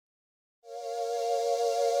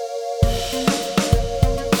There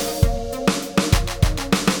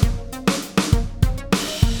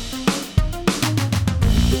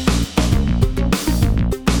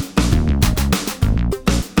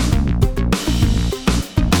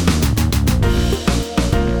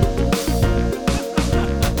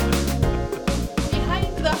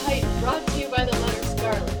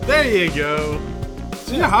you go.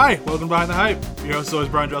 So yeah, hi. Welcome to Behind the Hype. Your host is always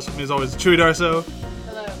Brian Dressel. With me as always, Chewy Darso.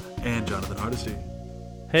 Hello. And Jonathan Hardesty.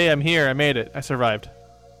 Hey, I'm here. I made it. I survived.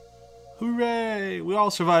 Hooray! We all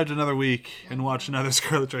survived another week and watched another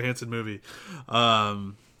Scarlett Johansson movie.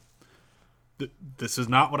 This is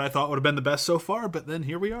not what I thought would have been the best so far, but then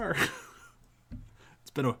here we are.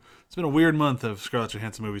 It's been a weird month of Scarlett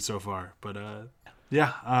Johansson movies so far, but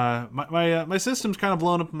my system's kind of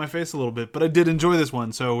blown up in my face a little bit, but I did enjoy this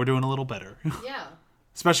one, so we're doing a little better. Yeah.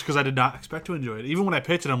 Especially because I did not expect to enjoy it. Even when I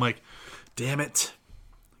pitched it, I'm like, damn it.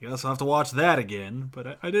 I guess I'll have to watch that again.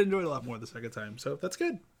 But I did enjoy it a lot more the second time, so that's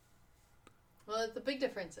good. Well, the big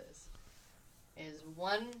difference is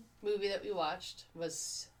one movie that we watched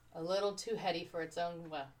was a little too heady for its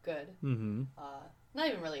own good. Mm-hmm. Not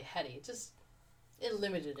even really heady. It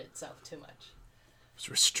limited itself too much. It was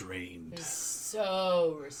restrained. It was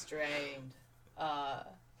so restrained.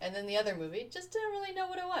 And then the other movie just didn't really know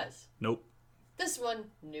what it was. Nope. This one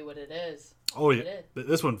knew what it is. Oh, yeah.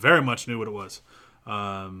 This one very much knew what it was.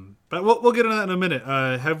 But we'll get into that in a minute.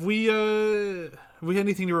 Have we had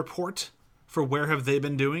anything to report for Where Have They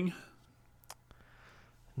Been Doing?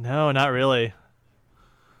 No, not really.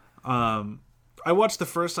 I watched the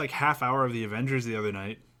first half hour of The Avengers the other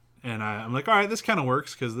night, and I'm like, all right, this kind of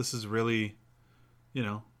works because this is really,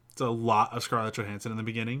 it's a lot of Scarlett Johansson in the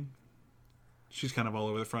beginning. She's kind of all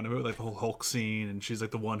over the front of it, like the whole Hulk scene, and she's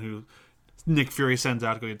like the one who Nick Fury sends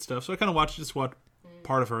out to go get stuff. So I kind of watched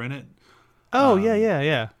part of her in it. Oh,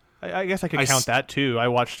 yeah. I guess I could count that, too. I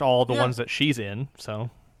watched all the ones that she's in, so.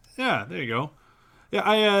 Yeah, there you go. Yeah,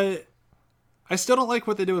 I still don't like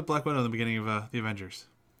what they did with Black Widow in the beginning of The Avengers.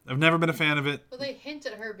 I've never been a fan of it. Well, they hint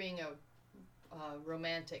at her being a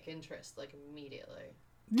romantic interest, immediately.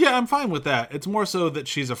 Yeah, I'm fine with that. It's more so that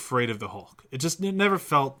she's afraid of the Hulk. It never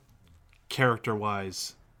felt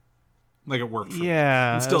character-wise like it worked for me.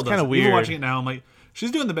 Yeah, it still kind of weird. Even watching it now, I'm like,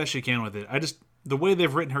 she's doing the best she can with it. The way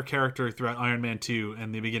they've written her character throughout Iron Man 2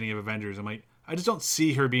 and the beginning of Avengers, I'm like, I just don't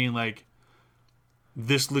see her being like,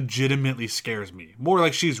 this legitimately scares me. More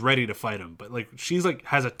like she's ready to fight him, but she's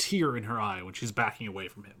has a tear in her eye when she's backing away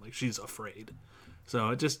from him. She's afraid. So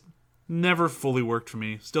it just never fully worked for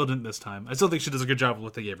me. Still didn't this time. I still think she does a good job with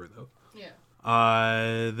what they gave her, though.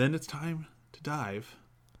 Yeah. Then it's time to dive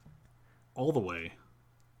all the way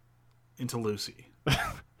into Lucy.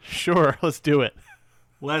 Sure, let's do it.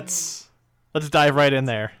 Let's dive right in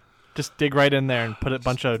there. Just dig right in there and put a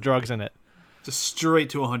bunch of drugs in it. Just straight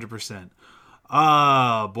to 100%.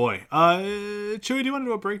 Ah, boy. Chewy, do you want to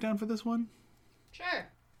do a breakdown for this one? Sure.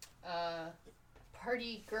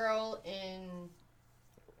 Party girl in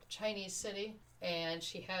Chinese city, and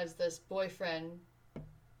she has this boyfriend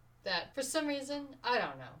that, for some reason, I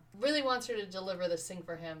don't know, really wants her to deliver this thing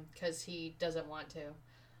for him because he doesn't want to.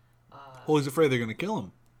 Well, he's afraid they're going to kill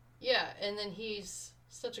him. Yeah, and then he's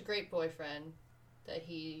such a great boyfriend that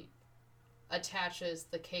he attaches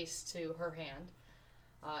the case to her hand.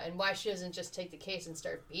 And why she doesn't just take the case and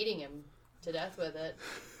start beating him to death with it.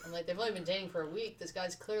 I'm like, they've only been dating for a week. This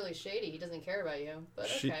guy's clearly shady. He doesn't care about you.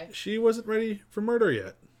 But okay. She wasn't ready for murder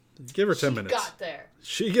yet. Give her 10 minutes. She got there.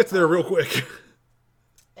 She gets there real quick.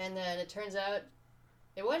 And then it turns out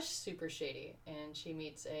it was super shady. And she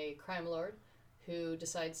meets a crime lord who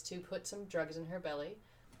decides to put some drugs in her belly.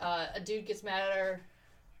 A dude gets mad at her.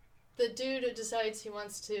 The dude decides he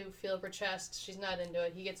wants to feel up her chest. She's not into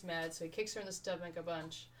it. He gets mad, so he kicks her in the stomach a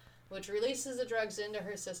bunch, which releases the drugs into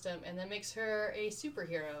her system and then makes her a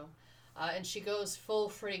superhero. And she goes full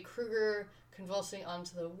Freddy Krueger, convulsing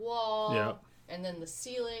onto the wall and then the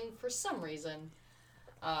ceiling for some reason.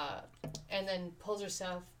 And then pulls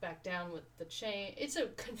herself back down with the chain. It's a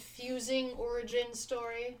confusing origin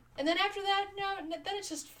story. And then after that, then it's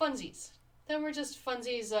just funsies. Then we're just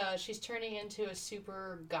funsies. She's turning into a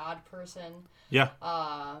super god person. Yeah.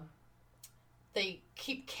 They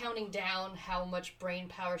keep counting down how much brain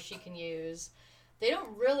power she can use. They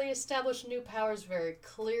don't really establish new powers very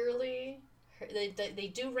clearly.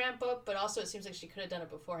 They do ramp up, but also it seems like she could have done it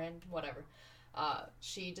beforehand. Whatever.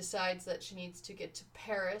 She decides that she needs to get to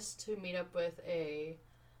Paris to meet up with a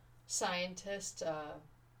scientist,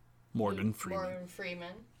 Morgan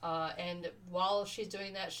Freeman. And while she's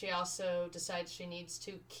doing that, she also decides she needs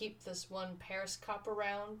to keep this one Paris cop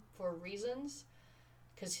around for reasons.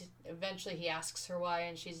 Because eventually he asks her why,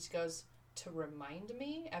 and she just goes, to remind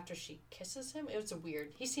me after she kisses him. It was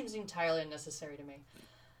weird. He seems entirely unnecessary to me.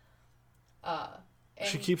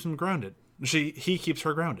 She keeps him grounded. He keeps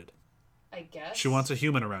her grounded. I guess. She wants a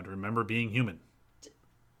human around her. Remember being human.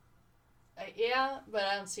 Yeah, but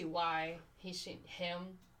I don't see why him.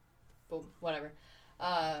 Boom, whatever.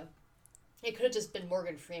 It could have just been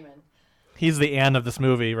Morgan Freeman. He's the Anne of this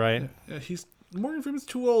movie, right? Yeah, Morgan Freeman's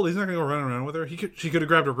too old. He's not going to go running around with her. She could have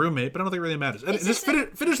grabbed a roommate, but I don't think it really matters. Just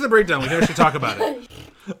finish the breakdown. We can actually talk about it.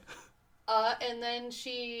 And then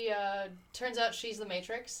she turns out she's the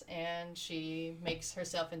Matrix, and she makes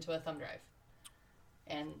herself into a thumb drive.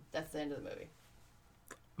 And that's the end of the movie.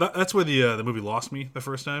 That's where the movie lost me the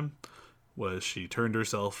first time, was she turned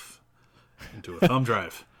herself into a thumb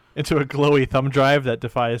drive. Into a glowy thumb drive that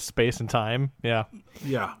defies space and time. Yeah.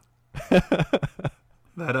 Yeah.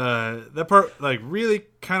 That part like really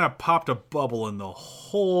kind of popped a bubble in the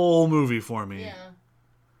whole movie for me.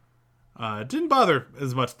 Yeah. It didn't bother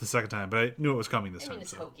as much the second time, but I knew it was coming this time.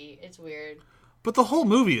 It's hokey. It's weird. But the whole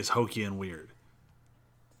movie is hokey and weird.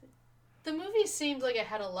 The movie seemed like it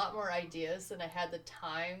had a lot more ideas than I had the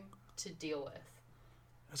time to deal with.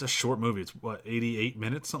 It's a short movie. It's 88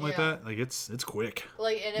 minutes, something like that. Like it's quick.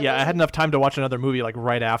 I had enough time to watch another movie like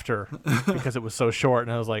right after because it was so short,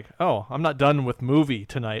 and I was like, "Oh, I'm not done with movie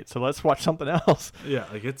tonight, so let's watch something else." Yeah,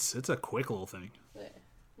 like it's a quick little thing.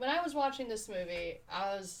 When I was watching this movie,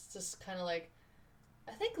 I was just kind of like,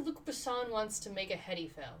 I think Luc Besson wants to make a heady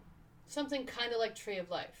film, something kind of like Tree of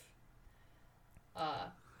Life.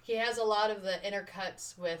 He has a lot of the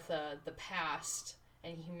intercuts with the past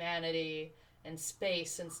and humanity and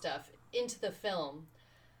space and stuff into the film,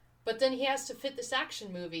 but then he has to fit this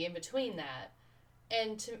action movie in between that,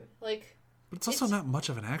 and to like. But it's also not much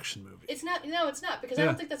of an action movie. It's not. No, it's not, because I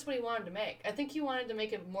don't think that's what he wanted to make. I think he wanted to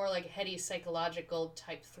make it more like heady psychological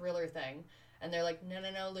type thriller thing, and they're like,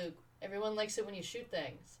 no, Luke. Everyone likes it when you shoot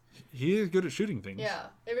things. He is good at shooting things. Yeah,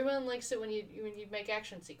 everyone likes it when you make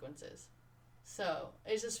action sequences. So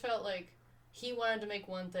it just felt like he wanted to make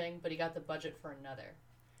one thing, but he got the budget for another.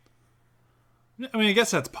 I mean, I guess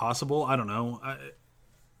that's possible. I don't know.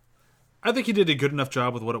 I think he did a good enough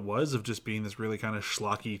job with what it was of just being this really kind of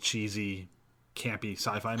schlocky, cheesy, campy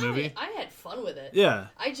sci-fi movie. I had fun with it. Yeah.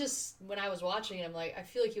 When I was watching it, I'm like, I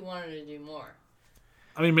feel like he wanted to do more.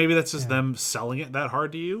 I mean, maybe that's just them selling it that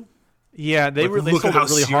hard to you. Yeah, they sold it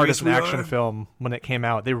really hard as an action are. film when it came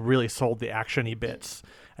out. They really sold the actiony bits.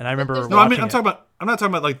 And I remember I'm not talking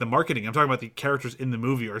about like the marketing. I'm talking about the characters in the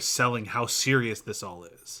movie are selling how serious this all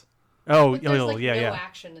is. Oh, but there's no yeah.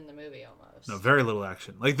 action in the movie almost. No, very little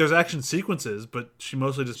action. Like there's action sequences, but she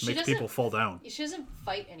mostly just makes people fall down. She doesn't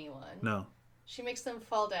fight anyone. No. She makes them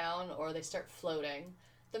fall down or they start floating.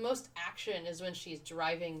 The most action is when she's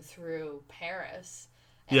driving through Paris.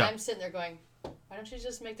 And I'm sitting there going, why don't you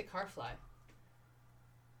just make the car fly?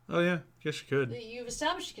 Oh yeah, guess you could. You've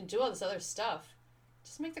established you can do all this other stuff.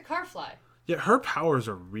 Just make the car fly. Yeah, her powers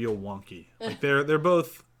are real wonky. Like they're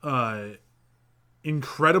both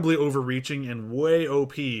incredibly overreaching and way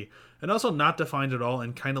OP, and also not defined at all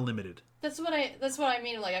and kind of limited. That's what I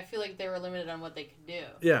mean. Like I feel like they were limited on what they could do.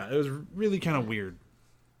 Yeah, it was really kind of weird.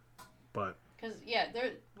 But because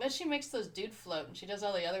when she makes those dude float and she does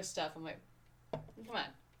all the other stuff, I'm like, come on,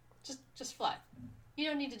 just fly. You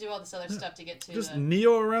don't need to do all this other stuff to get to. Just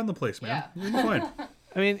Neo around the place, man. Yeah. You're fine.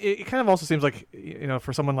 I mean, it kind of also seems like,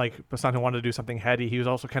 for someone like Besson who wanted to do something heady, he was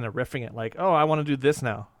also kind of riffing it, like, oh, I want to do this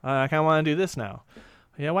now. I kind of want to do this now.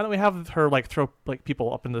 Yeah, why don't we have her like throw like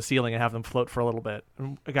people up in the ceiling and have them float for a little bit?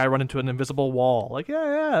 And a guy run into an invisible wall. Like,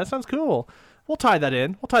 yeah, that sounds cool. We'll tie that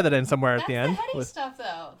in. Somewhere at the end. That's the heady stuff,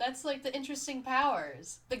 though. That's like the interesting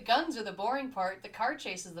powers. The guns are the boring part. The car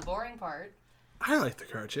chase is the boring part. I like the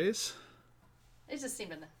car chase. It just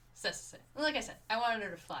seemed unnecessary. Like I said, I wanted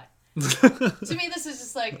her to fly. To me, this is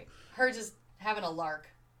just like her just having a lark.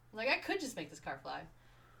 Like, I could just make this car fly.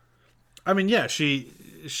 I mean, yeah, she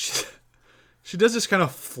does this kind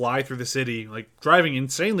of fly through the city, like driving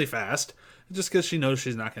insanely fast, just because she knows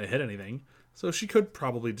she's not going to hit anything. So she could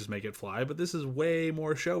probably just make it fly, but this is way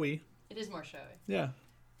more showy. It is more showy. Yeah.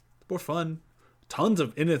 More fun. Tons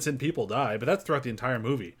of innocent people die, but that's throughout the entire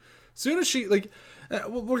movie. Soon as she, like,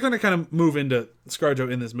 we're going to kind of move into ScarJo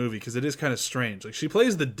in this movie because it is kind of strange. Like, she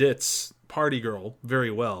plays the ditz party girl very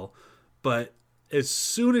well, but as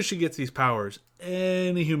soon as she gets these powers,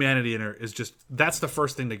 any humanity in her is just, that's the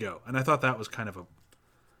first thing to go. And I thought that was kind of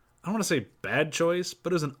I don't want to say bad choice,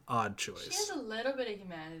 but it was an odd choice. She has a little bit of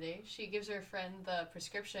humanity. She gives her friend the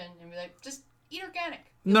prescription and be like, just eat organic.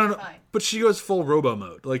 No. Fine. But she goes full robo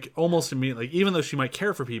mode. Like, almost immediately. Like, even though she might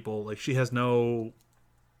care for people, like, she has no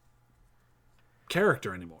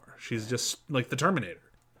character anymore. She's just like the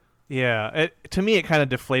Terminator. Yeah, to me it kind of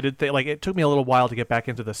deflated. Like it took me a little while to get back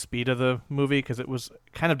into the speed of the movie because it was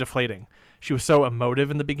kind of deflating. She was so emotive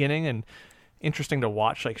in the beginning and interesting to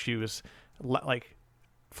watch. Like she was like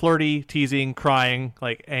flirty, teasing, crying,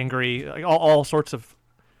 like angry, like all sorts of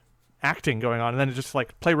acting going on, and then it's just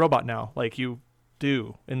like play robot now, like you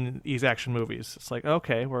do in these action movies. It's like,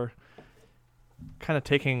 okay, we're kind of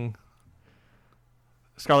taking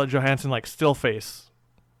Scarlett Johansson like still face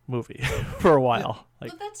movie for a while.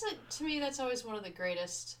 Like, but to me, that's always one of the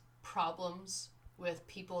greatest problems with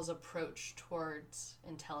people's approach towards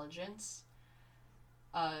intelligence.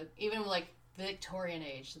 Even like the Victorian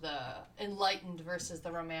age, the enlightened versus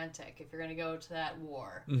the romantic. If you're going to go to that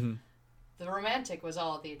war, the romantic was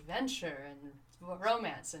all the adventure and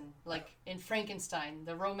romance, and like in Frankenstein,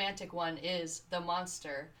 the romantic one is the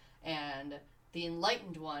monster, and the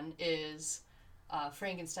enlightened one is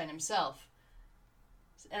Frankenstein himself.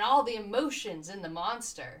 And all the emotions in the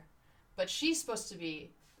monster, but she's supposed to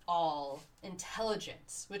be all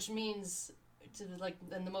intelligence, which means, like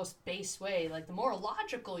in the most base way, like the more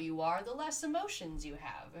logical you are, the less emotions you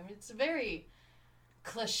have. I mean, it's a very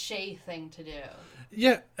cliche thing to do.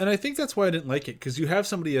 Yeah, and I think that's why I didn't like it, because you have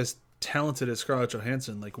somebody as talented as Scarlett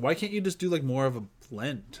Johansson. Like, why can't you just do like more of a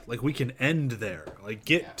blend? Like, we can end there. Like,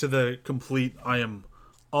 get to the complete. I am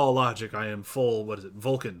all logic. I am full. What is it?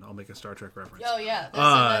 Vulcan. I'll make a Star Trek reference. Oh yeah, that's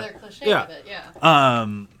another cliche of it. Yeah.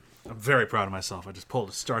 I'm very proud of myself. I just pulled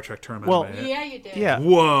a Star Trek term out of my head. Yeah, you did. yeah.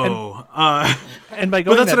 Whoa. And by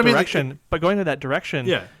going that's that what I mean, direction,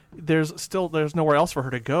 Yeah. there's nowhere else for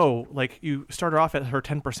her to go. Like you start her off at her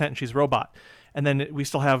 10% and she's robot, and then we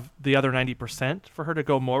still have the other 90% for her to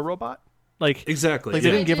go more robot. Like Exactly. Like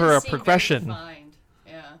yeah. they didn't give her a seem very progression. defined.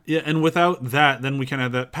 Yeah. Yeah, and without that, then we kind of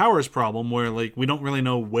have that powers problem where, like, we don't really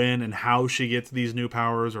know when and how she gets these new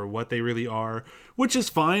powers or what they really are, which is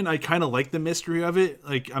fine. I kind of like the mystery of it.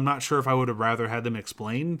 Like, I'm not sure if I would have rather had them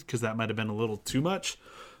explained, because that might have been a little too much.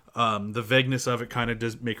 The vagueness of it kind of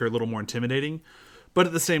does make her a little more intimidating. But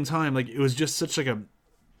at the same time, like, it was just such, like,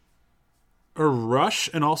 a rush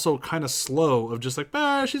and also kind of slow of just, like,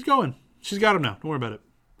 she's going. She's got him now. Don't worry about it.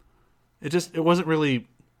 It wasn't really...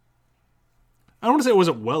 I don't want to say it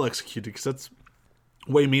wasn't well executed, because that's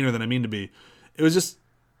way meaner than I mean to be. It was just,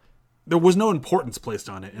 there was no importance placed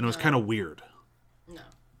on it, and it was kind of weird. No.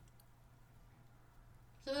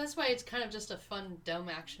 So that's why it's kind of just a fun, dumb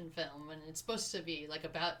action film, and it's supposed to be like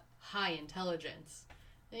about high intelligence.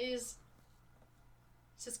 It's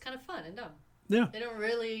just kind of fun and dumb. Yeah. They don't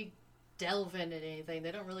really delve into anything.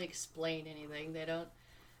 They don't really explain anything.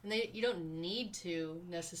 You don't need to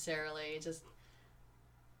necessarily. It's just,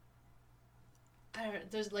 I don't know,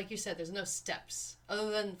 there's, like you said, there's no steps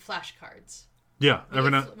other than flashcards. Yeah.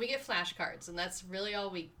 We get flashcards, and that's really all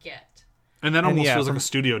we get. And that almost feels like a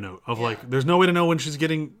studio note of like, there's no way to know when she's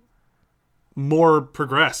getting more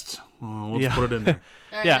progressed. Let's put it in there.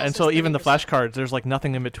 Right, Yeah, and so even the 30%. flashcards, there's like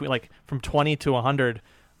nothing in between. Like from 20 to 100,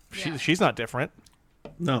 she's not different.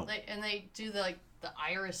 No. And they do the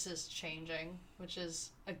irises changing, which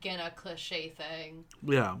is again a cliche thing.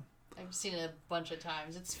 Yeah. I've seen it a bunch of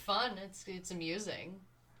times. It's fun. It's amusing.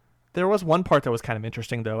 There was one part that was kind of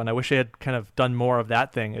interesting though, and I wish they had kind of done more of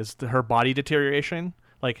that thing. Is her body deterioration,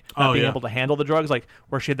 like not being able to handle the drugs, like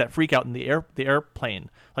where she had that freak out in the airplane.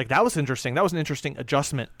 Like that was interesting. That was an interesting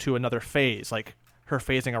adjustment to another phase, like her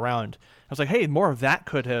phasing around. I was like, hey, more of that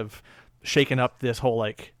could have shaken up this whole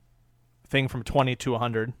like thing from 20 to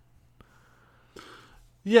 100.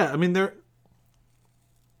 Yeah, I mean,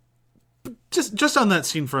 just on that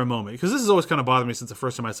scene for a moment, because this has always kind of bothered me since the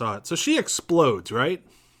first time I saw it. So she explodes, right?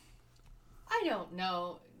 I don't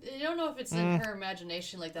know. I don't know if it's in her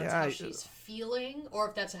imagination, like that's how she's feeling, or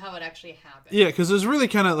if that's how it actually happened. Yeah, because it was really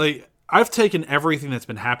kind of like, I've taken everything that's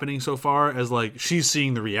been happening so far as like she's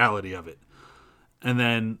seeing the reality of it. And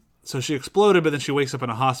then, so she exploded, but then she wakes up in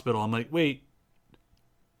a hospital. I'm like, wait.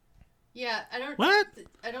 Yeah, What?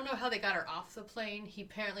 I don't know how they got her off the plane. He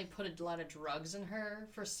apparently put a lot of drugs in her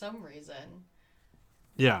for some reason.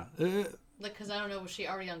 Yeah. Like, because I don't know, was she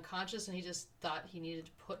already unconscious and he just thought he needed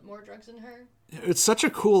to put more drugs in her? It's such a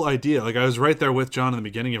cool idea. Like, I was right there with John in the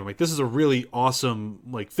beginning of it. Like, this is a really awesome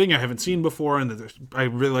like thing I haven't seen before, and I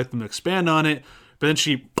really like them to expand on it. But then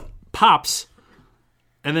she pops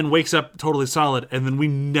and then wakes up totally solid, and then we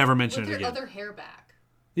never mention With it her again. other hair back.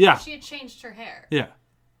 Yeah. She had changed her hair. Yeah.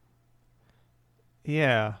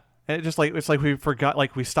 Yeah. And it's like we forgot,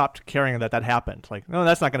 like we stopped caring that happened. Like, no,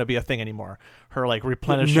 that's not going to be a thing anymore. Her like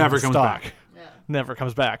replenishing never the comes stock back. Yeah. never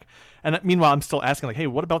comes back. And meanwhile, I'm still asking like, hey,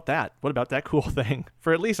 what about that? What about that cool thing?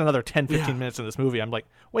 For at least another 10, 15 minutes in this movie, I'm like,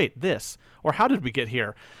 wait, this? Or how did we get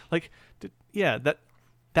here? Like, that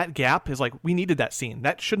that gap is like, we needed that scene.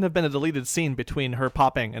 That shouldn't have been a deleted scene between her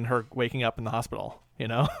popping and her waking up in the hospital, you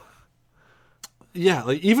know? Yeah,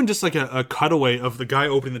 like even just like a cutaway of the guy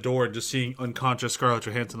opening the door and just seeing unconscious Scarlett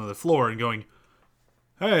Johansson on the floor and going,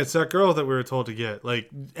 hey, it's that girl that we were told to get. Like,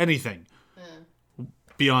 anything.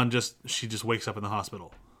 Beyond just, she just wakes up in the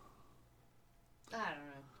hospital. I don't know.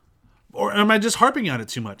 Or am I just harping on it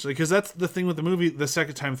too much? Like, because that's the thing with the movie. The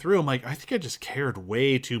second time through, I'm like, I think I just cared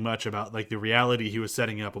way too much about like the reality he was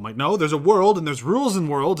setting up. I'm like, no, there's a world and there's rules in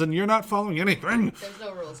worlds, and you're not following anything. There's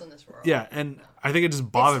no rules in this world. Yeah, and I think it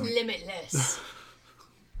just bothered It's me. limitless.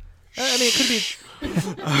 I mean, it could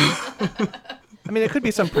be. I mean, it could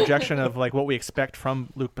be some projection of like what we expect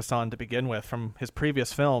from Luc Besson to begin with, from his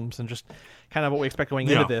previous films, and just kind of what we expect going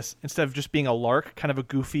into this. Instead of just being a lark, kind of a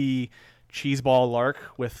goofy cheeseball lark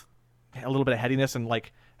with a little bit of headiness, and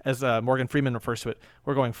like as Morgan Freeman refers to it,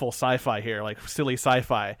 we're going full sci-fi here, like silly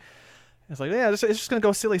sci-fi. It's like, yeah, it's just gonna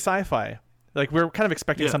go silly sci-fi. Like we're kind of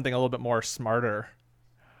expecting something a little bit more smarter,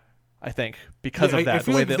 I think, because of that,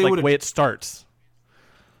 the way that way it starts.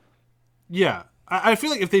 Yeah, I feel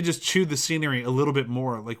like if they just chewed the scenery a little bit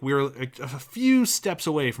more, like we were like a few steps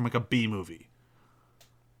away from like a B movie.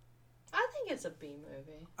 I think it's a B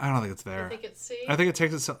movie. I don't think it's there. I think it's C. I think it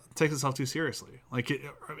takes itself too seriously. Like,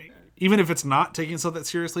 I mean, even if it's not taking itself that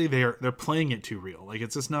seriously, they're playing it too real. Like,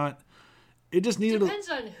 it's just not. It just needed. Depends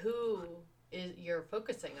on who you're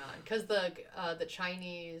focusing on, because the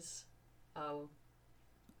Chinese.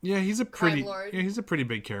 Yeah, he's a pretty. Lord. Yeah, he's a pretty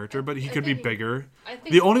big character, but he could be bigger. I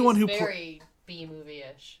think the only one who very B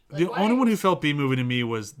movie-ish. Like, the only one who felt B movie to me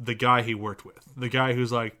was the guy he worked with. The guy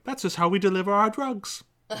who's like, "That's just how we deliver our drugs."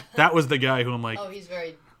 That was the guy who I'm like. Oh, he's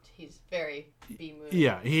very B movie.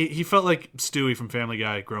 Yeah, he felt like Stewie from Family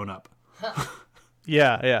Guy grown up.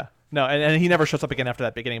 Yeah. No, and he never shows up again after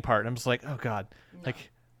that beginning part. And I'm just like, oh god, like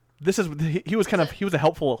this is he was a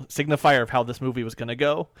helpful signifier of how this movie was gonna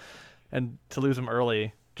go, and to lose him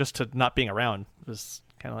early just to not being around was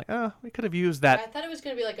kind of like, oh, we could have used that. I thought it was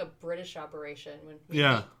going to be like a British operation when we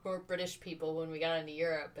were British people when we got into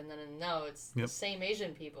Europe, and then no, it's the same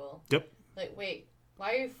Asian people. Yep. Like, wait,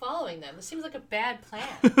 why are you following them? This seems like a bad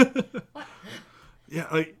plan. What? Yeah,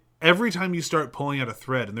 like every time you start pulling out a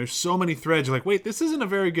thread, and there's so many threads, you're like, wait, this isn't a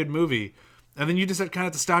very good movie, and then you just kind of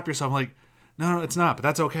have to stop yourself. Like, no, it's not, but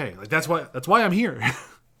that's okay. Like that's why I'm here.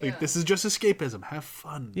 Like, this is just escapism. Have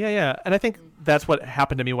fun. Yeah. And I think that's what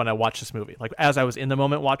happened to me when I watched this movie. Like, as I was in the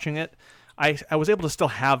moment watching it, I was able to still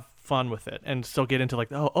have fun with it and still get into,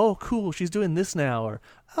 like, oh, cool, she's doing this now. Or,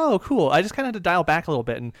 oh, cool. I just kind of had to dial back a little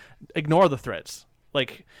bit and ignore the threads.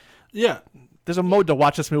 Like, yeah. There's a mode to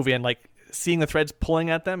watch this movie, and, like, seeing the threads pulling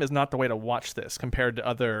at them is not the way to watch this compared to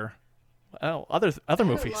other movies. I had a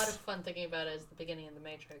lot of fun thinking about it as the beginning of The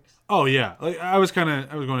Matrix. Oh, yeah. Like, I was going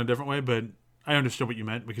a different way, but I understood what you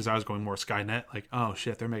meant because I was going more Skynet. Like, oh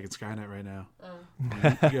shit, they're making Skynet right now. You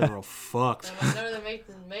guys are all fucked. I'm like, no, they're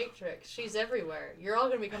making the Matrix. She's everywhere. You're all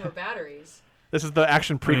gonna become her batteries. This is the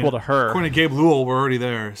action prequel to her. According to Gabe Lewell, we're already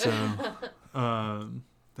there. So, did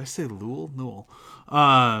I say Lewell?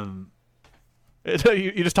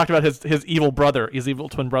 You just talked about his evil brother, his evil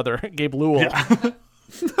twin brother, Gabe Lewell. Yeah.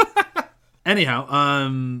 Anyhow,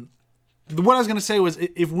 what I was going to say was,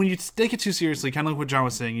 if when you take it too seriously, kind of like what John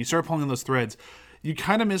was saying, you start pulling on those threads, you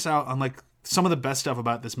kind of miss out on like some of the best stuff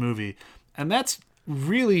about this movie, and that's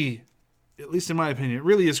really, at least in my opinion, it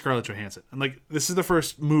really is Scarlett Johansson. And like, this is the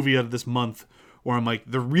first movie out of this month where I'm like,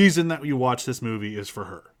 the reason that you watch this movie is for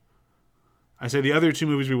her. I say the other two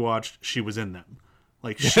movies we watched, she was in them.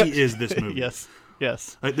 Like, she is this movie.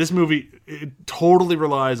 Yes. Like, this movie, it totally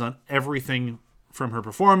relies on everything from her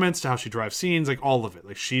performance to how she drives scenes, like all of it.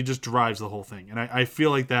 Like, she just drives the whole thing. And I feel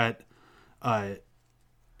like that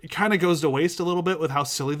it kind of goes to waste a little bit with how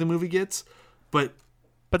silly the movie gets. But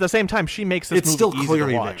at the same time, she makes this it's movie still easy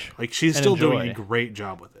clearly to watch. there. Like, she's still doing a great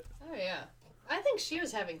job with it. Oh, yeah. I think she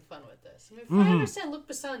was having fun with this. I mean, I understand Luc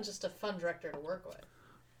Besson's just a fun director to work with.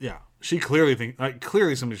 Yeah. She clearly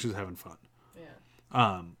clearly somebody she's having fun.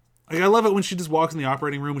 Yeah. Like, I love it when she just walks in the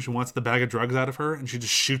operating room and she wants the bag of drugs out of her, and she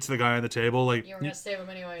just shoots the guy on the table. Like, you were going to save him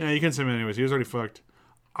anyway. Yeah, you can save him anyways. He was already fucked.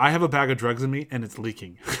 I have a bag of drugs in me, and it's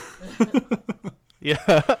leaking. Yeah.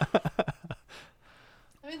 I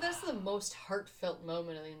mean, that's the most heartfelt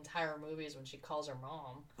moment of the entire movie is when she calls her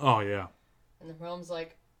mom. Oh, yeah. And the mom's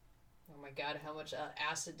like, oh my god, how much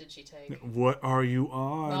acid did she take? What are you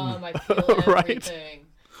on? Mom, I feel Right. everything.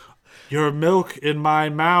 Your milk in my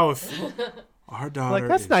mouth. Our daughter Like,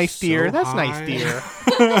 that's is nice, dear. so That's high. nice, dear.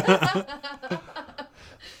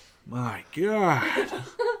 My God.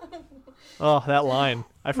 Oh, that line.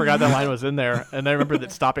 I forgot that line was in there. And I remember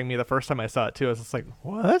that stopping me the first time I saw it, too. I was just like,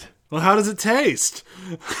 what? Well, how does it taste?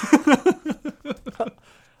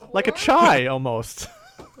 Like a chai almost.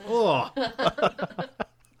 Oh. Why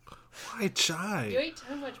You chai? ate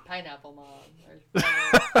too much pineapple, Mom.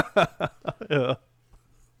 Yeah.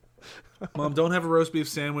 Mom, don't have a roast beef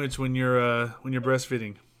sandwich when you're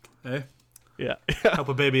breastfeeding. Eh? Yeah. Help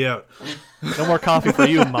a baby out. No more coffee for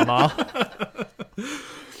you, mama.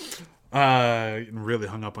 Really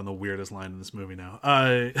hung up on the weirdest line in this movie now.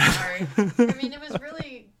 Sorry. I mean, it was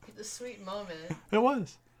really a sweet moment. It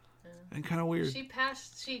was. And kind of weird.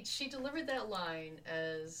 She delivered that line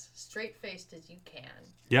as straight faced as you can.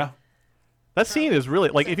 Yeah. That scene is really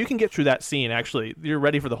like if you can get through that scene, actually, you're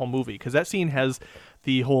ready for the whole movie because that scene has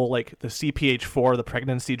the whole like the CPH4, the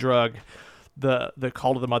pregnancy drug, the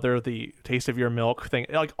call to the mother, the taste of your milk thing,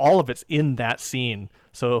 like all of it's in that scene.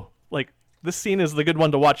 So like this scene is the good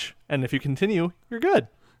one to watch, and if you continue, you're good.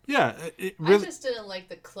 Yeah. I just didn't like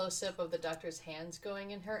the close up of the doctor's hands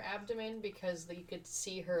going in her abdomen because you could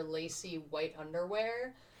see her lacy white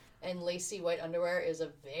underwear. And lacy white underwear is a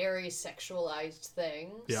very sexualized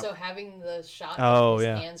thing. Yep. So having the shot Oh, of his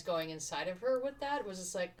yeah. hands going inside of her with that was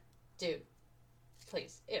just like, dude,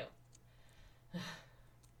 please, ew.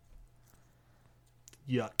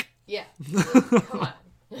 Yuck. Yeah, come on.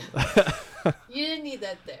 You didn't need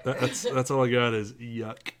that there. That's all I got is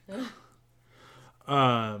yuck.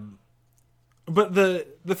 But the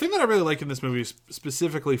thing that I really like in this movie,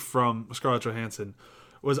 specifically from Scarlett Johansson,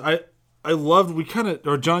 was I loved,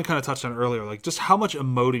 John kind of touched on it earlier, like just how much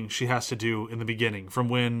emoting she has to do in the beginning, from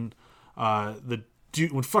when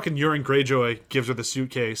when fucking Euron Greyjoy gives her the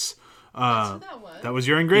suitcase. That's what that was. That was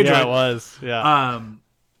Euron Greyjoy. Yeah, it was. Yeah.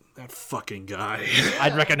 That fucking guy.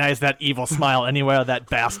 I'd recognize that evil smile anywhere, that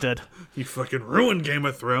bastard. He fucking ruined Game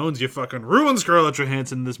of Thrones. You fucking ruined Scarlett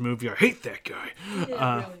Johansson in this movie. I hate that guy. He didn't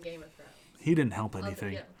ruin Game of Thrones. He didn't help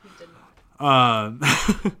anything. Yeah, he did not.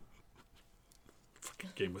 Fucking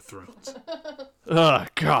Game of Thrones. Oh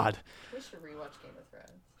God. We should rewatch Game of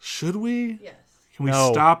Thrones. Should we? Yes. Can we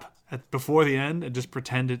No. stop before the end and just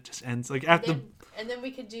pretend it just ends? Like at And then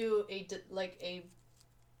we could do a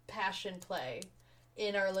passion play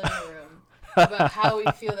in our living room about how we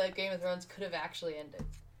feel that Game of Thrones could have actually ended.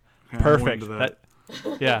 Perfect.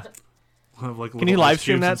 Yeah. Can you live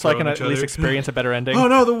stream that so I can at least experience a better ending? Oh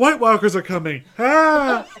no, the White Walkers are coming!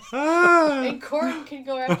 Ah! Ah! And Corin can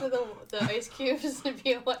go after the ice cubes and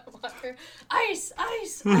be a White Walker. Ice,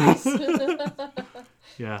 ice, ice.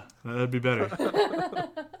 Yeah, that'd be better.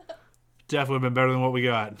 Definitely been better than what we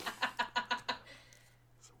got. It's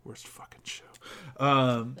the worst fucking show.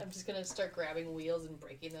 I'm just gonna start grabbing wheels and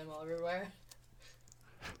breaking them all everywhere.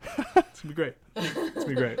 It's gonna be great. It's gonna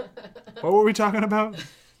be great. What were we talking about?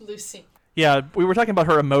 Lucy. Yeah, we were talking about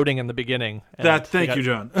her emoting in the beginning. and Thank you,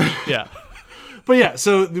 John. Yeah. But yeah,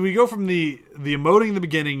 so we go from the emoting in the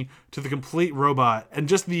beginning to the complete robot, and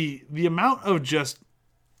just the amount of just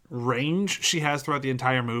range she has throughout the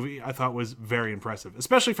entire movie, I thought was very impressive,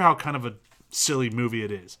 especially for how kind of a silly movie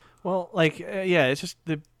it is. Well, yeah, it's just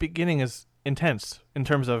the beginning is intense in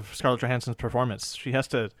terms of Scarlett Johansson's performance. She has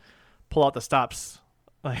to pull out the stops.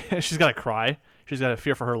 Like she's got to cry. She's got to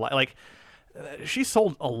fear for her life. Like she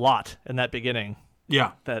sold a lot in that beginning.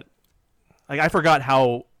 Yeah. That, like, I forgot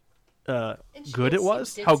how she good did it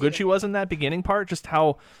was. seem How ditzy good to she me. was in that beginning part. Just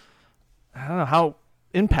how, I don't know, how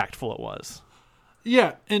impactful it was.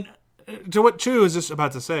 Yeah, and to what Chewie was just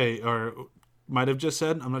about to say, or might have just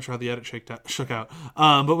said, I'm not sure how the edit shook out.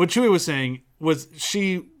 But what Chewie was saying was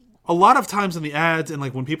a lot of times in the ads and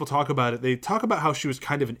like when people talk about it, they talk about how she was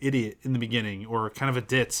kind of an idiot in the beginning or kind of a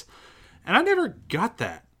ditz. And I never got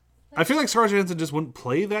that. I feel like Scarlett Johansson just wouldn't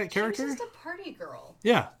play that character. She's just a party girl.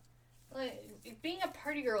 Yeah. Like, being a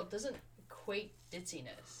party girl doesn't equate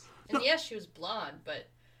ditziness. And yes, she was blonde, but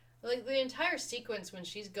like the entire sequence when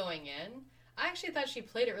she's going in, I actually thought she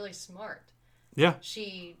played it really smart. Yeah.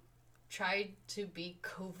 She tried to be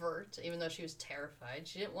covert, even though she was terrified.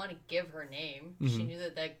 She didn't want to give her name. Mm-hmm. She knew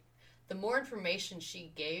that the more information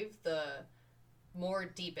she gave, the more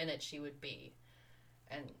deep in it she would be.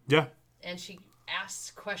 And she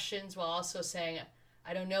asks questions while also saying,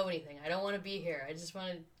 I don't know anything. I don't want to be here. I just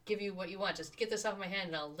want to give you what you want. Just get this off my hand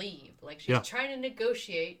and I'll leave. Like, she's trying to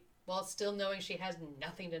negotiate while still knowing she has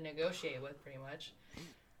nothing to negotiate with, pretty much.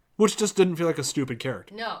 Which just didn't feel like a stupid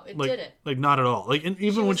character. No, it Like, didn't. like not at all. Like, and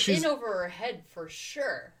even She when was she's in over her head for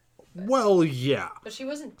sure. well, yeah. But she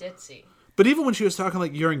wasn't ditzy. But even when she was talking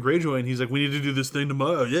like Euron Greyjoy and he's like, we need to do this thing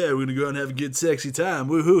tomorrow. Yeah, we're going to go out and have a good sexy time.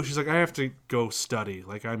 Woohoo. She's like, I have to go study.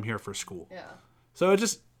 Like, I'm here for school. Yeah. So I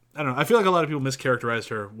don't know. I feel like a lot of people mischaracterized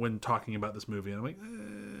her when talking about this movie. And I'm like,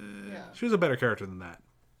 Yeah. she was a better character than that.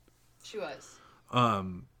 She was.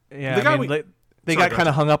 Yeah, The guy I mean, They Sorry, got go kind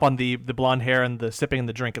of ahead. hung up on the blonde hair and the sipping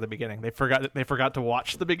the drink at the beginning. They forgot to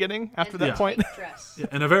watch the beginning after And that the Yeah. point. tight dress, Yeah,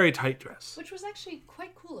 in a very tight dress. which was actually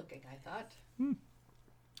quite cool looking, I thought.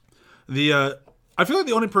 I feel like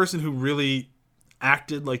the only person who really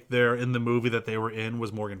acted like they're in the movie that they were in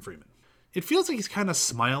was Morgan Freeman. It feels like he's kind of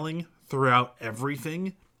smiling throughout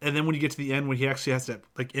everything, and then when you get to the end, when he actually has to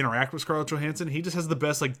like interact with Scarlett Johansson, he just has the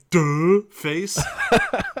best like duh face.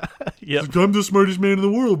 Yep. Like, I'm the smartest man in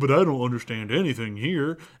the world, but I don't understand anything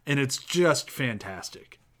here, and it's just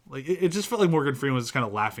fantastic. Like it just felt like Morgan Freeman was just kind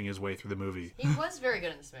of laughing his way through the movie. He was very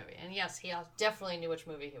good in this movie, and yes, he definitely knew which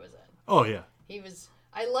movie he was in. Oh yeah, He was.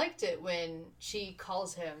 I liked it when she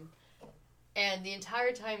calls him, and the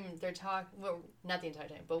entire time they're talking. Well, not the entire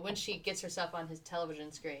time, but when she gets herself on his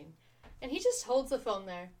television screen, and he just holds the phone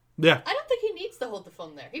there. yeah. I don't think he needs to hold the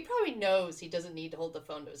phone there. He probably knows he doesn't need to hold the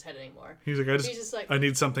phone to his head anymore. He's like, He's just like, I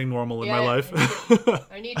need something normal in Yeah, my life.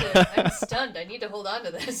 I need to. I'm stunned. I need to hold on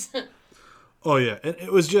to this. Oh yeah, and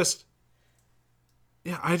it was just,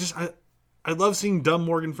 yeah. I love seeing dumb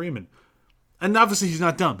Morgan Freeman, and obviously he's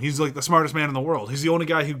not dumb. He's like the smartest man in the world. He's the only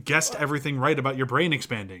guy who guessed everything right about your brain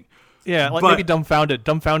expanding. Yeah, like But- maybe dumbfounded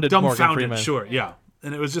Morgan Dumbfounded, Freeman. sure, yeah.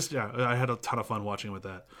 And it was just, yeah. I had a ton of fun watching with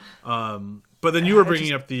that. But then you were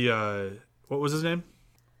bringing up the what was his name?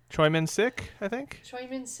 Choi Min Sik, I think. Choi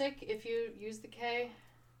Min Sik, if you use the K.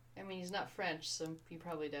 I mean, he's not French, so you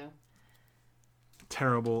probably do.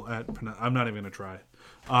 Terrible at. I'm not even gonna try.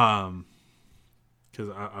 Because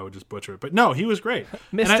I would just butcher it. But no, he was great.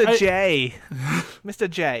 And Mr. J. Mr.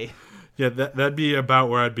 J. Yeah, that'd be about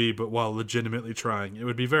where I'd be, but while legitimately trying. It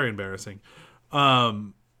would be very embarrassing.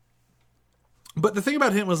 But the thing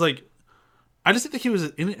about him was, like, I just didn't think he was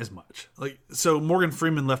in it as much. Like, so Morgan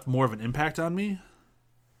Freeman left more of an impact on me.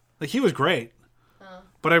 Like, he was great.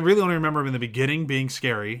 But I really only remember him in the beginning being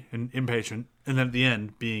scary and impatient, and then at the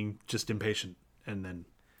end being just impatient, and then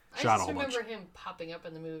I shot a just whole bunch. remember him popping up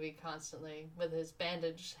in the movie constantly with his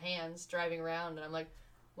bandaged hands driving around, and I'm like,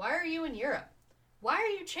 why are you in Europe? Why are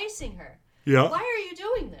you chasing her? Yeah. Why are you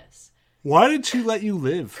doing this? Why did she let you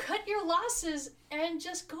live? Cut your losses and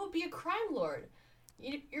just go be a crime lord.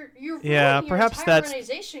 You're Yeah, ruining your perhaps entire that's-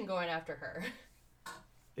 organization going after her.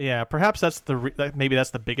 Yeah, perhaps that's maybe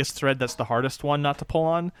that's the biggest thread. That's the hardest one not to pull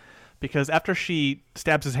on, because after she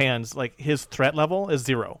stabs his hands, like his threat level is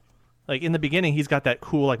 0. Like in the beginning, he's got that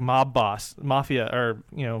cool like mob boss, mafia or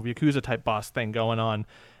yakuza type boss thing going on,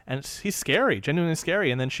 and he's scary, genuinely scary.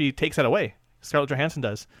 And then she takes that away. Scarlett Johansson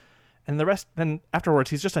does, and the rest. Then afterwards,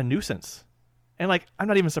 he's just a nuisance. And like I'm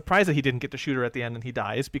not even surprised that he didn't get to shoot her at the end and he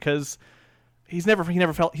dies, because he never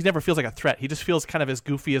feels like a threat. He just feels kind of as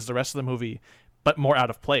goofy as the rest of the movie, but more out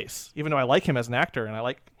of place. Even though I like him as an actor and I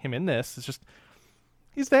like him in this, it's just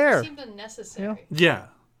he's there. It seemed unnecessary. Yeah.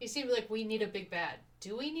 He seemed like, we need a big bad.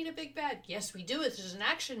 Do we need a big bad? Yes, we do. This is an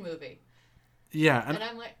action movie. Yeah. And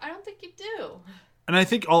I'm like, I don't think you do. And I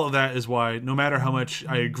think all of that is why, no matter how much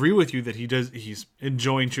I agree with you that he's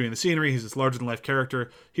enjoying shooting the scenery, he's this larger than life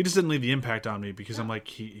character, he just didn't leave the impact on me, because I'm like,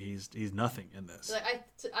 he's nothing in this. Like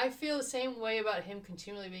I feel the same way about him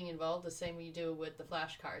continually being involved, the same way you do with the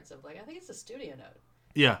flashcards of like, I think it's a studio note.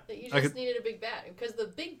 Yeah. That you I just could- needed a big bad, because the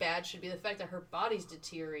big bad should be the fact that her body's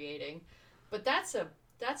deteriorating, but that's a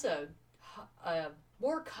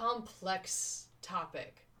more complex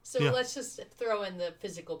topic. So Yeah. let's just throw in the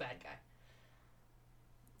physical bad guy.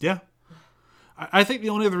 Yeah. I think the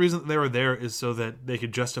only other reason that they were there is so that they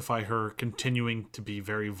could justify her continuing to be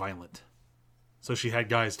very violent. So she had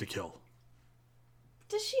guys to kill.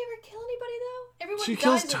 Does she ever kill anybody though? Everyone She dies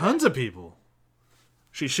kills of tons it. of people.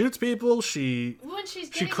 She shoots people. She When she's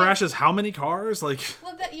she getting crashes how many cars? Like,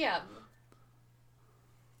 Well, that yeah.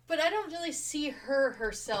 But I don't really see her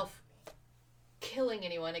herself killing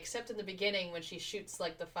anyone except in the beginning when she shoots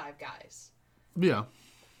like the 5 guys. yeah.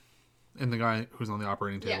 And the guy who's on the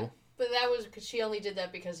operating Yeah. table. But that was because she only did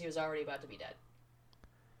that because he was already about to be dead.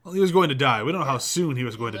 Well, he was going to die. We don't know how soon he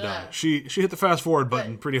was going to die. Yeah. She hit the fast forward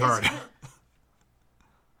button But pretty it's- hard.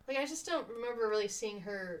 Like, I just don't remember really seeing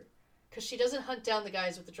her, because she doesn't hunt down the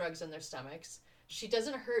guys with the drugs in their stomachs. She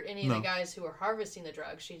doesn't hurt any of No. the guys who are harvesting the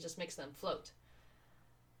drugs. She just makes them float.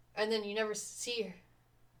 And then you never see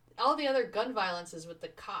all the other gun violence is with the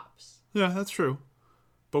cops. Yeah, that's true.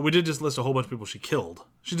 But we did just list a whole bunch of people she killed.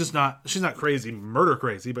 She's not crazy, murder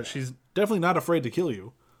crazy, but she's definitely not afraid to kill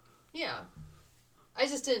you. Yeah. I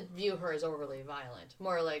just didn't view her as overly violent.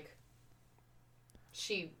 More like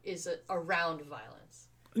she is around violence.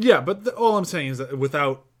 Yeah, but all I'm saying is that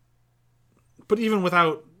even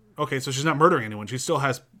without, okay, so she's not murdering anyone. She still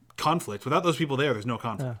has conflict. Without those people there's no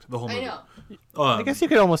conflict. The whole movie. I know. I guess you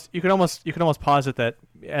could almost posit that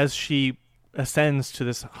as she ascends to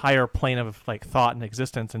this higher plane of like thought and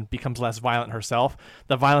existence and becomes less violent herself,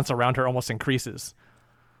 the violence around her almost increases.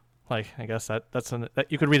 Like, I guess that's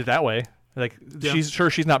you could read it that way. Like, Yeah.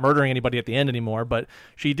 she's not murdering anybody at the end anymore, but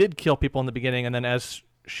she did kill people in the beginning, and then as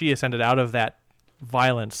she ascended out of that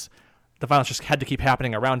violence, the violence just had to keep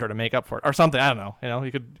happening around her to make up for it, or something. I don't know. You know,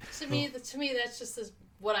 you could. To me, that's just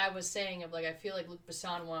what I was saying of like, I feel like Luc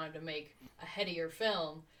Besson wanted to make a headier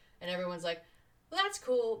film, and everyone's like, well, that's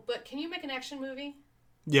cool, but can you make an action movie?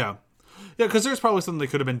 Yeah. Yeah, because there's probably something that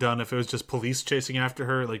could have been done if it was just police chasing after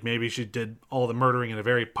her. Like, maybe she did all the murdering in a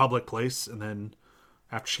very public place, and then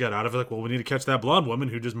after she got out of it, like, well, we need to catch that blonde woman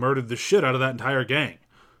who just murdered the shit out of that entire gang.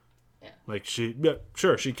 Yeah. Like, she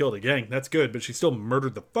killed a gang. That's good, but she still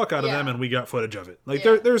murdered the fuck out of Yeah. them, and we got footage of it. Like,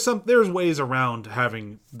 Yeah. there's ways around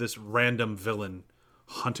having this random villain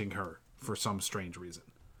hunting her for some strange reason.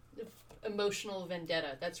 Emotional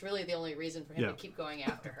vendetta. That's really the only reason for him Yeah. to keep going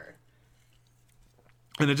after her.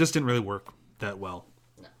 And it just didn't really work that well.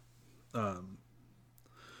 No.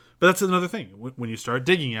 But that's another thing. When you start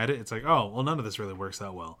digging at it, it's like, oh, well, none of this really works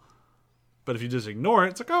that well. But if you just ignore it,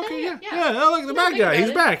 it's like, okay, yeah, oh, look at the bad guy.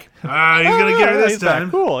 He's back. He's going to get her this he's back.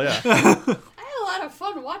 time. Cool, yeah. I had a lot of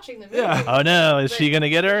fun watching the movie. Yeah. Oh no, is she gonna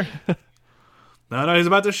get her? No, he's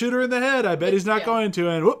about to shoot her in the head. I bet he's not Yeah. going to.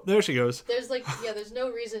 And whoop, there she goes. There's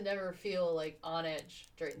no reason to ever feel like on edge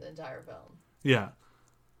during the entire film. Yeah.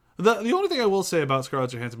 The only thing I will say about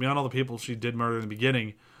Scarlett Johansson, beyond all the people she did murder in the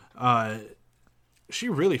beginning, she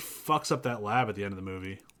really fucks up that lab at the end of the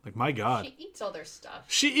movie. Like, my God. She eats all their stuff.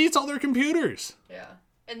 She eats all their computers. Yeah.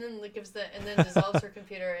 And then dissolves her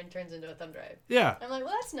computer and turns into a thumb drive. Yeah. I'm like,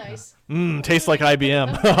 well, that's nice. Tastes like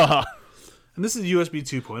IBM. And this is USB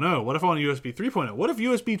 2.0. What if I want USB 3.0? What if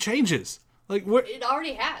USB changes? Like, what? It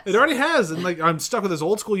already has. It already has, and like I'm stuck with this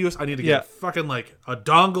old school USB. I need to get fucking like a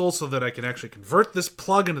dongle so that I can actually convert this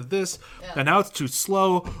plug into this. Yeah. And now it's too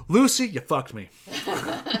slow. Lucy, you fucked me.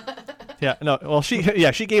 Yeah, no. Well, she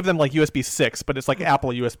gave them like USB 6, but it's like Apple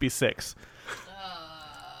USB 6.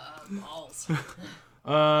 Balls.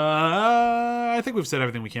 I think we've said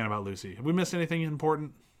everything we can about Lucy. Have we missed anything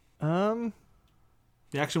important?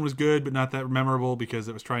 The action was good, but not that memorable because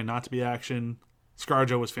it was trying not to be action.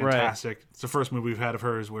 ScarJo was fantastic. Right. It's the first movie we've had of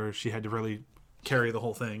hers where she had to really carry the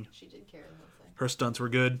whole thing. She did carry the whole thing. Her stunts were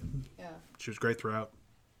good. Yeah. She was great throughout.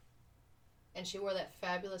 And she wore that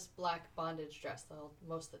fabulous black bondage dress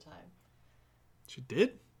most of the time. She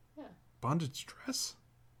did? Yeah. Bondage dress?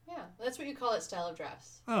 Yeah. That's what you call it, style of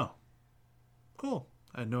dress. Oh. Cool.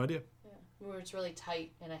 I had no idea. Yeah. Where it's really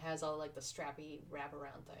tight and it has all like the strappy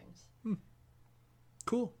wraparound things.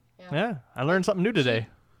 Cool. Yeah, I learned something new today.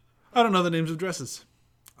 I don't know the names of dresses.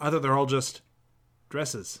 I thought they're all just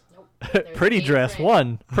dresses. Nope. Pretty dress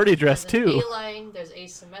 1, pretty dress 2. A-line, there's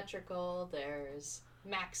asymmetrical, there's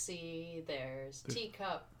maxi, there's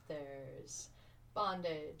teacup, there's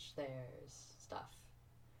bondage, there's stuff.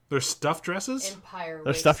 They're stuffed dresses? Empire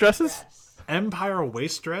They're waist stuffed dresses? dress. Empire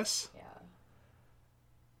waist dress? Yeah.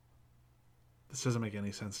 This doesn't make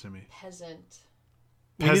any sense to me. Peasant.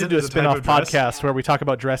 We need to do a is type spin-off of dress? podcast where we talk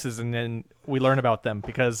about dresses and then we learn about them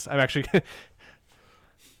because I'm actually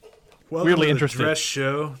Welcome weirdly to the interested. Dress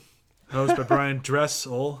Show, hosted by Brian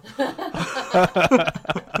Dressel. There's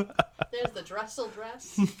the Dressel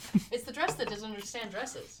dress. It's the dress that doesn't understand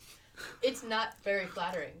dresses. It's not very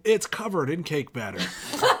flattering. It's covered in cake batter.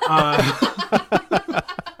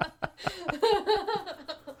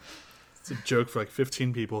 It's a joke for like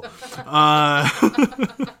 15 people.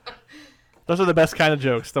 Those are the best kind of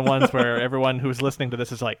jokes, the ones where everyone who's listening to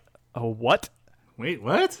this is like, "Oh, what?" Wait,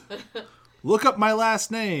 what? Look up my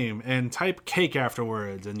last name and type cake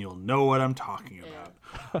afterwards, and you'll know what I'm talking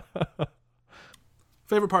about.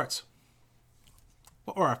 Favorite parts?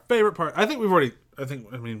 Or our favorite part? I think we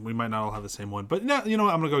might not all have the same one, but no, you know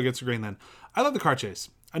what? I'm going to go against the grain then. I love the car chase.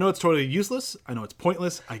 I know it's totally useless. I know it's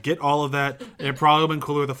pointless. I get all of that. It probably would have been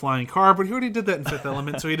cooler with a flying car, but he already did that in Fifth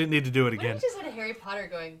Element, so he didn't need to do it Why again. don't you just had a Harry Potter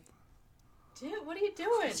going, dude, what are you doing?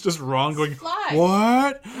 It's just wrong going, Fly.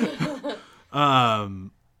 what?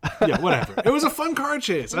 Yeah, whatever. It was a fun car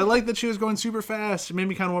chase. I like that she was going super fast. It made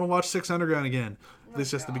me kind of want to watch Six Underground again. At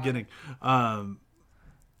least just the beginning. It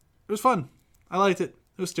was fun. I liked it.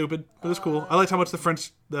 It was stupid, but it was cool. I liked how much the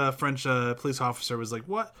French police officer was like,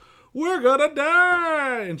 "What? We're gonna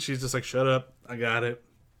die!" And she's just like, "Shut up. I got it."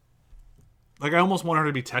 Like, I almost want her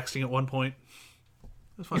to be texting at one point.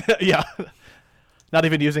 It was fun. Yeah. Not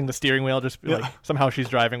even using the steering wheel, just like somehow she's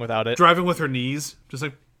driving without it. Driving with her knees, just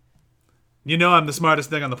like, you know, I'm the smartest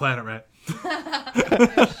thing on the planet, right?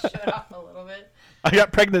 Shut off a little bit. I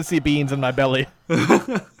got pregnancy beans in my belly.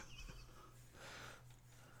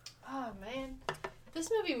 Oh man, this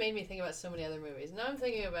movie made made me think about so many other movies. Now I'm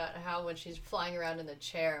thinking about how when she's flying around in the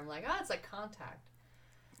chair, I'm like, it's like Contact.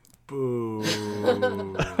 Boo.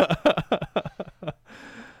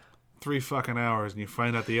 3 fucking hours and you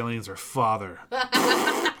find out the aliens are father.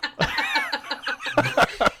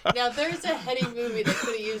 Now there's a heady movie that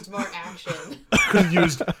could have used more action. Could have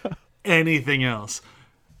used anything else.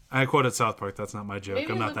 I quoted South Park. That's not my joke.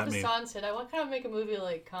 Maybe I'm not Luc that mean. Besson said, I want to kind of make a movie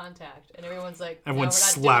like Contact. And everyone's like, Everyone no, we're not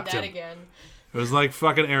slapped doing that him. again. It was like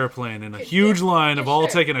fucking Airplane and a huge line of all sure.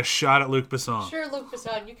 taking a shot at Luc Besson. Sure, Luc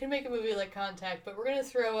Besson, you can make a movie like Contact, but we're going to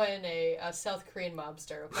throw in a South Korean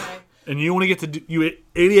mobster, okay? And you only get to do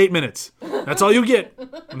 88 minutes. That's all you get.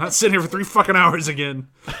 I'm not sitting here for 3 fucking hours again.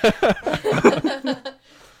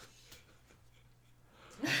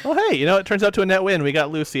 Well, hey, it turns out to a net win. We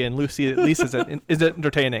got Lucy, and Lucy at least is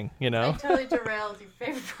entertaining, I totally derailed your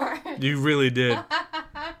favorite part. You really did.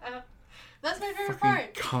 That's my favorite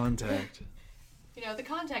part. Contact. The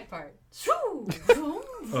Contact part.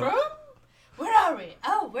 Where are we?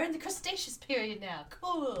 Oh, we're in the Cretaceous period now.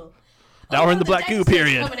 Cool. Now we're in the Black Goo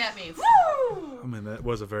period. Coming at me. Woo! I mean, that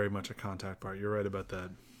was a very much a Contact part. You're right about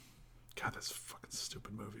that. God, that's a fucking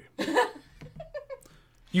stupid movie.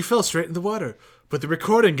 You fell straight in the water, but the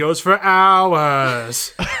recording goes for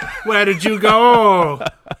hours. Where did you go?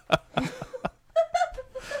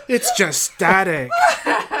 It's just static.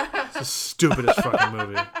 It's the stupidest fucking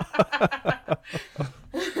movie.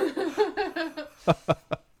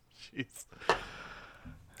 Jeez.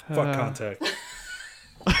 Fuck Contact.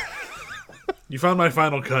 You found my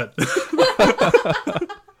final cut.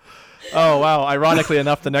 Oh, wow. Ironically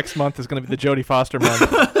enough, the next month is going to be the Jodie Foster month.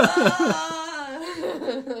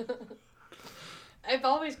 I've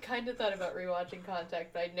always kind of thought about rewatching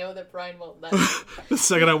Contact, but I know that Brian won't let me. The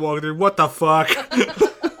second I walk through, what the fuck?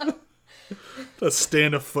 Let's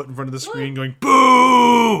stand a foot in front of the screen going,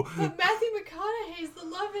 boo! But Matthew McConaughey's the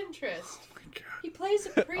love interest. Oh my God. He plays a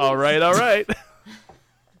priest. All right. I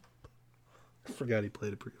forgot he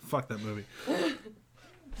played a fuck that movie.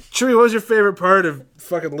 Chewie, what was your favorite part of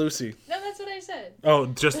fucking Lucy? No, that's what I said. Oh,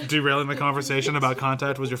 just derailing the conversation about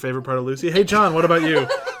Contact was your favorite part of Lucy? Hey, John, what about you?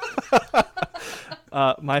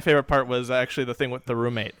 My favorite part was actually the thing with the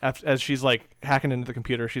roommate. As she's like hacking into the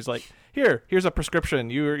computer, she's like, "Here's a prescription.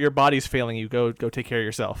 Your body's failing you. Go take care of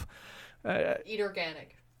yourself." Eat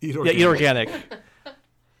organic. Eat Yeah, eat organic. Okay.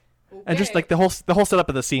 And just like the whole setup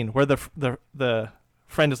of the scene where the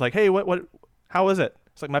friend is like, "Hey, what? How is it?"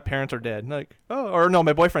 It's like, "My parents are dead." And like, "Oh, or no,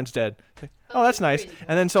 my boyfriend's dead." Like, oh, that's nice. crazy.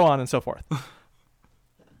 And then so on and so forth.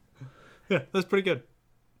 Yeah, that's pretty good.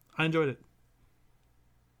 I enjoyed it.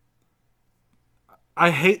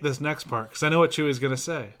 I hate this next part because I know what Chewie's going to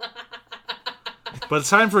say. But it's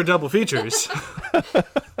time for double features. I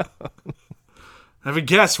have a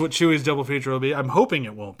guess what Chewie's double feature will be. I'm hoping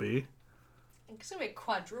it won't be. It's going to be a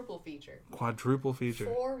quadruple feature. Quadruple feature.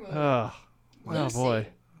 4 movies. Oh Lucy, boy.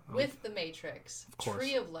 with The Matrix, course.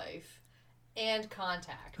 Tree of Life, and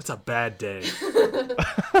Contact. That's a bad day.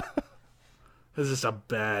 This is just a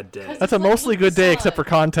bad day. That's a mostly good day except for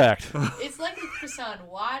Contact. It's like Luc Besson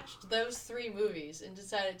watched those 3 movies and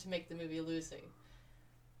decided to make the movie Lucy.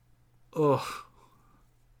 Ugh.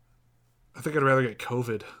 I think I'd rather get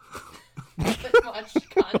COVID. Watch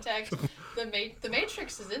Contact. The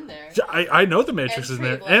Matrix is in there. I know the Matrix And is in Tree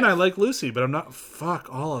there, of Life. and I like Lucy, but I'm not. Fuck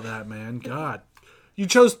all of that, man. God, you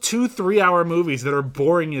chose 2 3-hour movies that are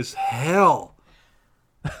boring as hell.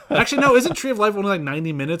 Actually, no, isn't Tree of Life only like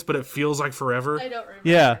 90 minutes, but it feels like forever? I don't remember.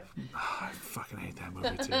 Yeah. I fucking hate that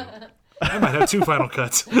movie too. I might have 2 final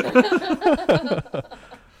cuts.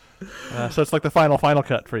 So it's like the final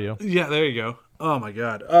cut for you. Yeah, there you go. Oh my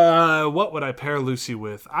God. What would I pair Lucy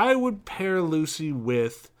with? I would pair Lucy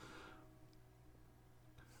with.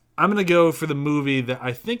 I'm gonna go for the movie that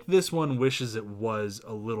I think this one wishes it was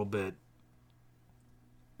a little bit.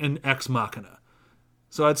 An Ex Machina.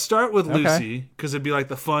 So I'd start with Okay. Lucy because it'd be like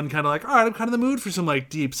the fun kind of like, all right, I'm kind of in the mood for some like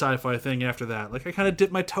deep sci-fi thing after that. Like I kind of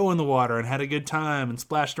dipped my toe in the water and had a good time and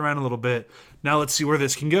splashed around a little bit. Now let's see where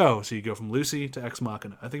this can go. So you go from Lucy to Ex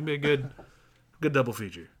Machina. I think it'd be a good double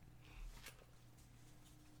feature.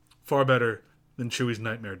 Far better than Chewie's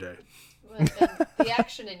Nightmare Day. And the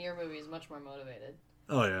action in your movie is much more motivated.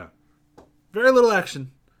 Oh yeah, very little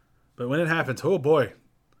action, but when it happens, oh boy,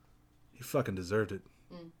 he fucking deserved it.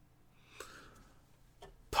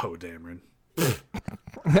 Poe Dameron.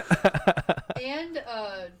 And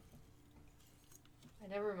I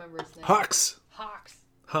never remember his name. Hux.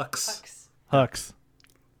 Hux. Hux.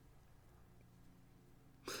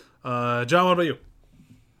 John, what about you?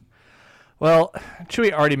 Well,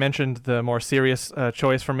 Chewie already mentioned the more serious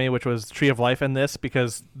choice for me, which was Tree of Life in this,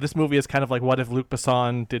 because this movie is kind of like what if Luc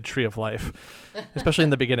Besson did Tree of Life, especially in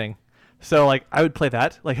the beginning. So, like, I would play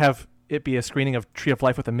that, like, have it be a screening of Tree of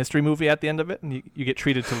Life with a mystery movie at the end of it, and you get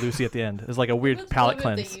treated to Lucy at the end. It's like a weird palate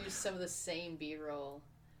cleanse. They use some of the same B-roll.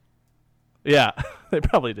 Yeah, they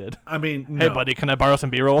probably did. I mean, Hey, no. buddy, can I borrow some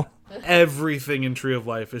B-roll? Everything in Tree of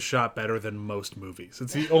Life is shot better than most movies.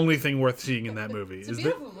 It's the only thing worth seeing in that movie. It's a is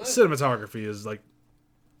beautiful that movie. cinematography is like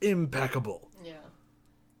impeccable Yeah.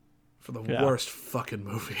 for the Yeah. worst fucking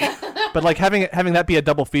movie. But like having that be a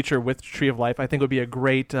double feature with Tree of Life, I think would be a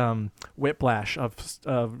great whiplash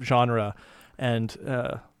of genre and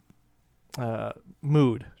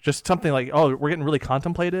mood. Just something like, oh, we're getting really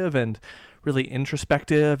contemplative and really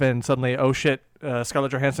introspective, and suddenly, oh shit,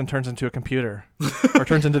 Scarlett Johansson turns into a computer or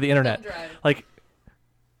turns into the internet. Drive. Like,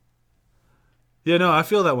 Yeah, no, I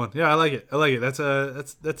feel that one. Yeah, I like it. That's.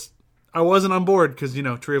 I wasn't on board because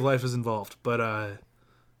Tree of Life is involved, but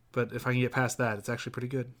if I can get past that, it's actually pretty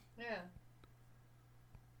good.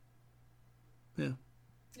 Yeah.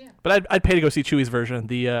 Yeah, but I'd pay to go see Chewie's version,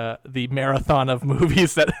 the marathon of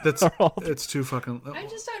movies that that's are all. it's too fucking. I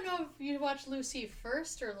just don't know if you watch Lucy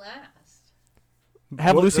first or last.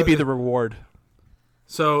 Have What- Lucy be the reward.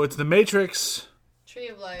 So it's The Matrix, Tree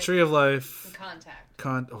of Life, Tree of Life, and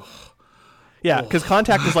Contact. Yeah, because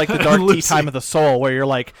Contact is like the dark tea Lucy. time of the soul, where you're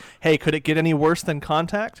like, hey, could it get any worse than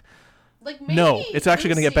Contact? Like maybe No, it's actually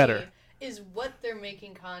gonna get better. Lucy is what they're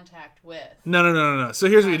making contact with. No. So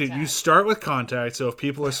here's what you do. You Contact. start with Contact, so if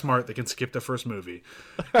people are smart, they can skip the first movie.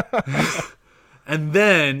 And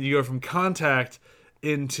then you go from Contact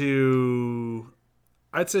into,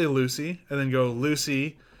 I'd say Lucy, and then go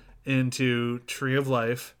Lucy into Tree of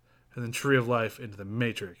Life, and then Tree of Life into The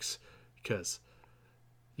Matrix. Because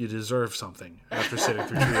you deserve something after sitting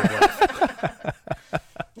through Tree of Life.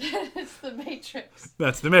 It's the Matrix.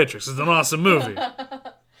 That's The Matrix. It's an awesome movie.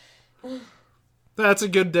 That's a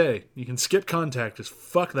good day. You can skip Contact, just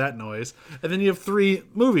fuck that noise. And then you have 3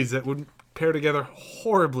 movies that would pair together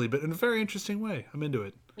horribly, but in a very interesting way. I'm into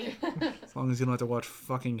it. As long as you don't have to watch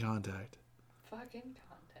fucking Contact. Fucking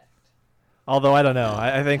Contact. Although I don't know,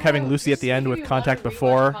 I think having Oh, Lucy at the just end making with me Contact wanna rewatch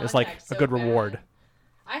before is like Contact a so good bad. reward.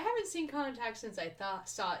 I haven't seen Contact since I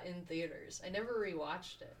saw it in theaters. I never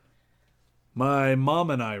rewatched it. My mom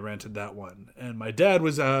and I rented that one, and my dad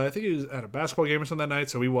was, I think he was at a basketball game or something that night,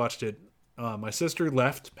 so we watched it. My sister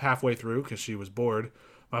left halfway through because she was bored.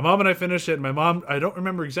 My mom and I finished it, and my mom, I don't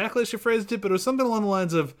remember exactly how she phrased it, but it was something along the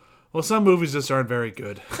lines of, well, some movies just aren't very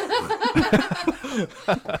good.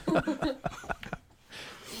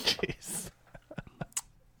 Jeez.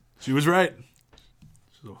 She was right.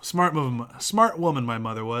 So, smart woman my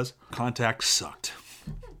mother was. Contact sucked.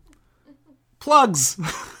 Plugs!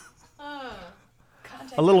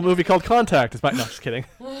 Contact. A little movie called Contact. No, just kidding.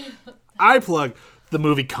 I plug the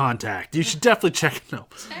movie Contact. You should definitely check it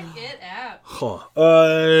out. Check it out.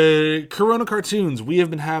 Corona Cartoons. We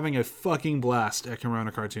have been having a fucking blast at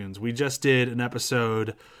Corona Cartoons. We just did an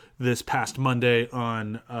episode this past Monday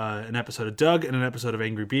on an episode of Doug and an episode of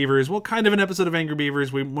Angry Beavers. Well, kind of an episode of Angry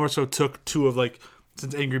Beavers. We more so took 2 of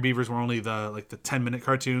since Angry Beavers were only the 10-minute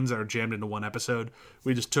cartoons that are jammed into one episode,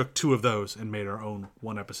 we just took 2 of those and made our own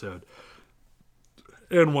one episode.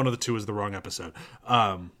 And one of the 2 is the wrong episode.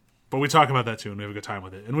 But we talk about that too, and we have a good time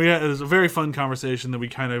with it. And it was a very fun conversation that we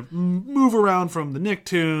kind of move around from the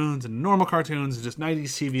Nicktoons and normal cartoons and just 90s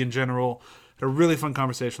TV in general. Had a really fun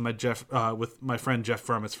conversation with my friend Jeff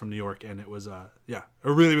Frumitz from New York, and it was a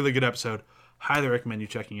really, really good episode. Highly recommend you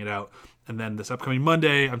checking it out. And then this upcoming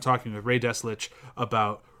Monday, I'm talking with Ray Deslich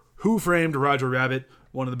about Who Framed Roger Rabbit,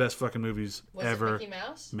 one of the best fucking movies Was ever it Mickey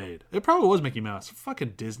Mouse? made. It probably was Mickey Mouse.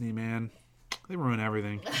 Fucking Disney, man. They ruin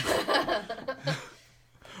everything.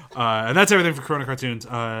 And that's everything for Corona Cartoons.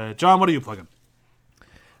 John, what are you plugging?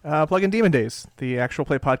 Plug in Demon Days, the actual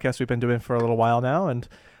play podcast we've been doing for a little while now, and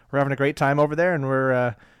we're having a great time over there, and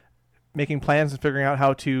we're making plans and figuring out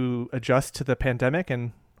how to adjust to the pandemic,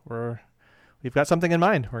 and we've got something in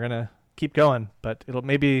mind. We're gonna keep going, but it'll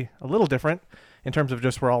maybe a little different in terms of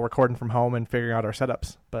just we're all recording from home and figuring out our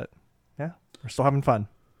setups. But yeah, we're still having fun.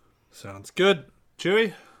 Sounds good.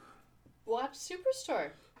 Chewy? Watch Superstore.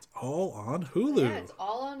 It's all on Hulu. Yeah, it's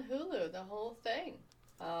all on Hulu, the whole thing.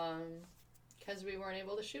 Because we weren't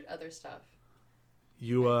able to shoot other stuff.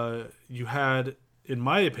 You had, in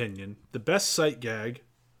my opinion, the best sight gag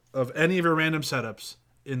of any of your random setups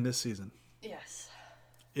in this season. Yes.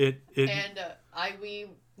 And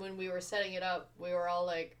when we were setting it up, we were all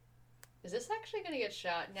like, is this actually going to get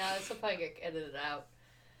shot? No, this will probably get edited out.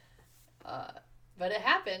 But it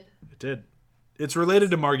happened. It did. It's related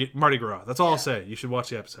to Mardi Gras. That's all I'll say. You should watch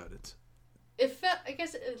the episode. It felt. I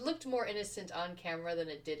guess it looked more innocent on camera than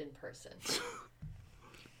it did in person.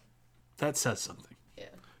 That says something. Yeah.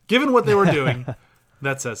 Given what they were doing,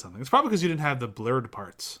 that says something. It's probably because you didn't have the blurred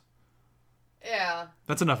parts. Yeah.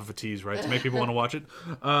 That's enough of a tease, right? To make people want to watch it.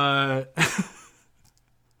 It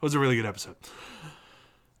was a really good episode.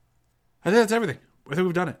 I think that's everything. I think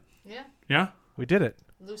we've done it. Yeah. Yeah? We did it.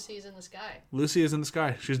 Lucy's in the sky. Lucy is in the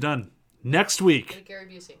sky. She's done. Next week. Good Gary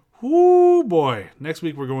Busey. Whoo boy. Next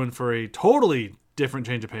week we're going for a totally different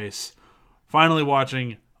change of pace. Finally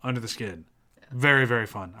watching Under the Skin. Yeah. Very, very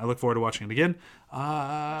fun. I look forward to watching it again.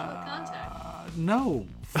 Contact. No.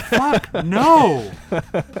 Fuck. No.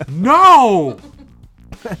 No.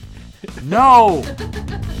 No.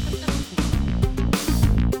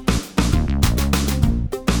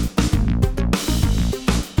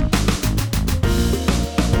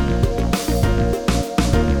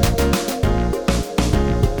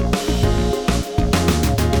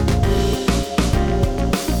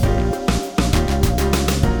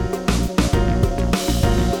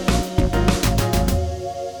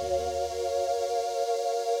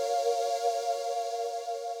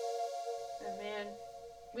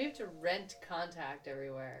 We have to rent Contact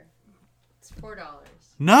everywhere. It's $4.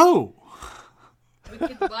 No. We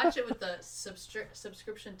could watch it with the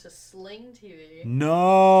subscription to Sling TV.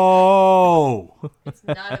 No. It's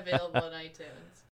not available on iTunes.